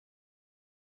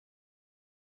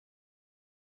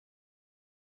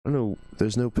I don't know.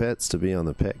 There's no pets to be on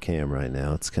the pet cam right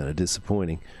now. It's kind of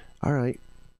disappointing. All right.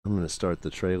 I'm going to start the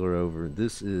trailer over.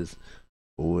 This is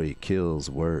Boy Kills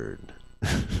Word.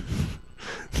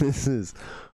 This is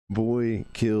Boy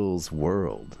Kills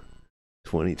World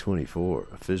 2024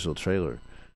 official trailer.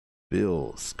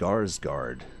 Bill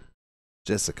Skarsgård,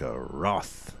 Jessica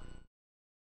Roth.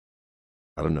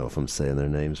 I don't know if I'm saying their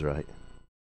names right.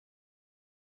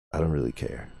 I don't really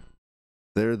care.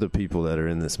 They're the people that are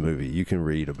in this movie. You can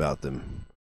read about them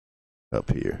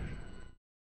up here.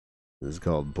 This is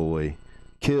called Boy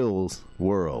Kills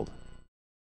World.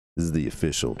 This is the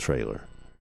official trailer.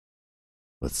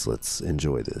 Let's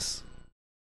enjoy this.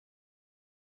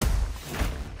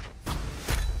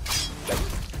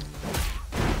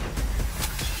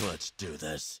 Let's do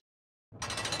this.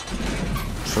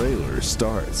 Trailer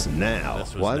starts now.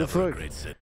 Why the fuck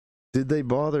did they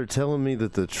bother telling me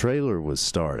that the trailer was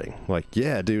starting? Like,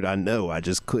 yeah, dude, I know. I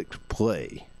just clicked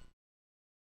play.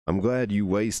 I'm glad you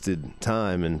wasted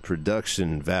time and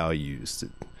production values.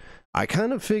 I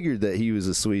kind of figured that he was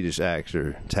a Swedish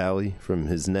actor, Tally, from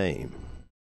his name.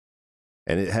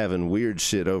 And it having weird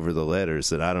shit over the letters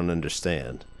that I don't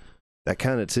understand. That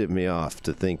kind of tipped me off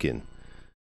to thinking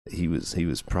that he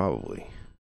was probably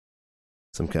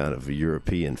some kind of a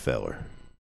European feller.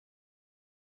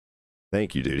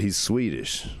 Thank you, dude. He's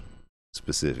Swedish,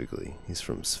 specifically. He's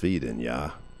from Sweden,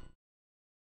 yeah.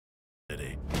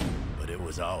 But it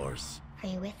was ours. Are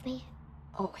you with me?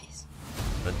 Always.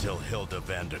 Until Hilda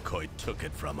Vanderkoy took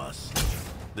it from us.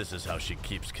 This is how she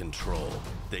keeps control.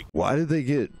 Why did they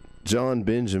get John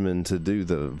Benjamin to do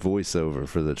the voiceover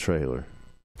for the trailer?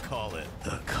 Call it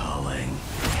The Calling.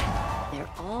 They're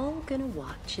all gonna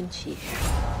watch and cheer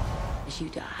as you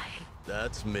die.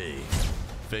 That's me,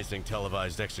 facing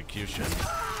televised execution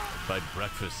by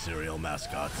breakfast cereal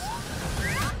mascots.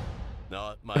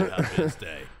 Not my happiest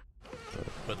day.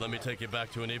 But let me take you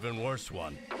back to an even worse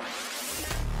one.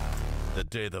 The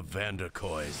day the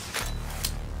Vanderkoys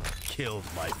killed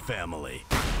my family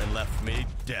and left me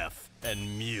deaf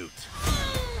and mute.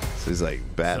 So he's like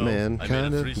Batman, so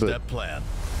kind of, but plan.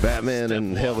 Batman Step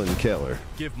and one, Helen Keller.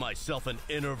 Give myself an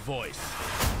inner voice.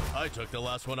 I took the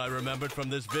last one I remembered from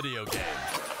this video game.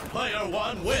 Player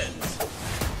 1 wins.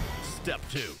 Step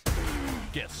 2,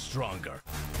 get stronger.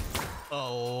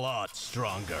 A lot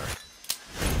stronger.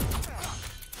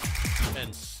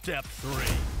 And step 3,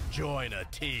 join a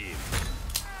team.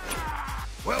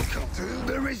 Welcome to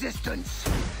the Resistance.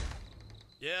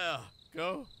 Yeah,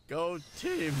 go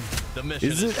team. The mission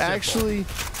is Is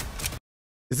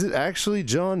it actually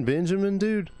John Benjamin,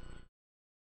 dude?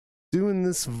 Doing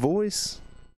this voice?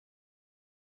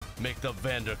 Make the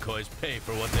Vanderkoys pay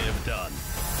for what they have done.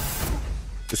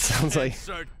 It sounds like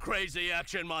Insert crazy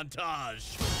action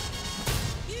montage.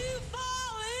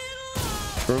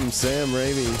 from Sam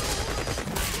Raimi.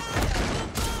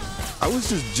 I was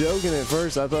just joking at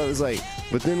first. I thought it was like,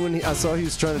 but then when I saw he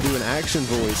was trying to do an action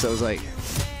voice, I was like,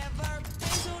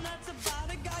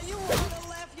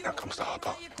 Here comes the hot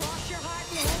dog.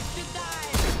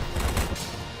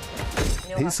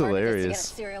 You know He's how hard it is to get a hilarious.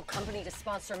 cereal company to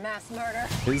sponsor mass murder?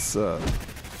 his Wow.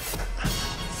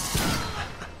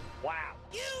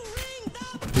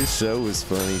 his show was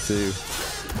funny too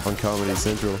on Comedy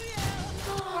Central.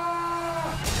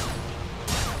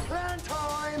 Plan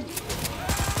time.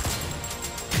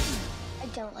 I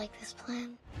don't like this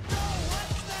plan.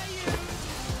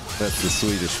 That's the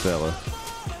Swedish fella.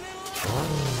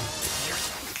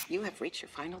 You have reached your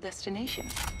final destination.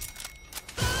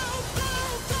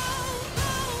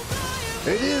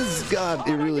 It is, God,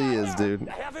 it really is, dude.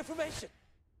 I have information.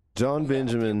 John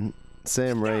Benjamin,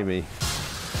 Sam Raimi.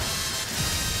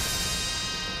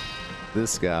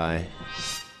 This guy.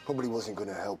 Nobody wasn't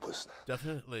gonna help us.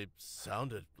 Definitely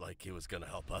sounded like he was gonna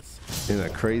help us. In a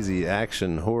crazy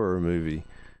action horror movie.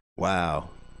 Wow.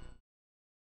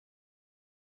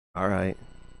 All right.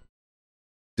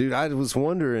 Dude, I was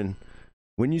wondering,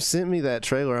 when you sent me that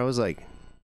trailer, I was like,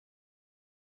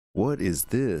 what is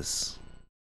this?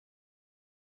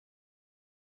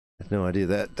 I have no idea.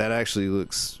 That actually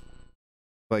looks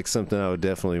like something I would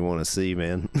definitely want to see,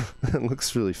 man. That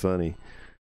looks really funny.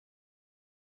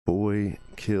 Boy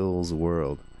Kills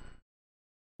World.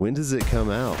 When does it come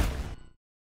out?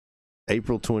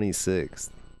 April 26th.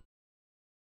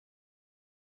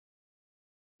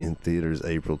 In theaters,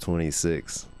 April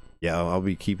 26th. Yeah, I'll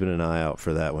be keeping an eye out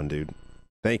for that one, dude.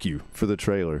 Thank you for the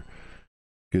trailer.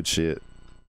 Good shit.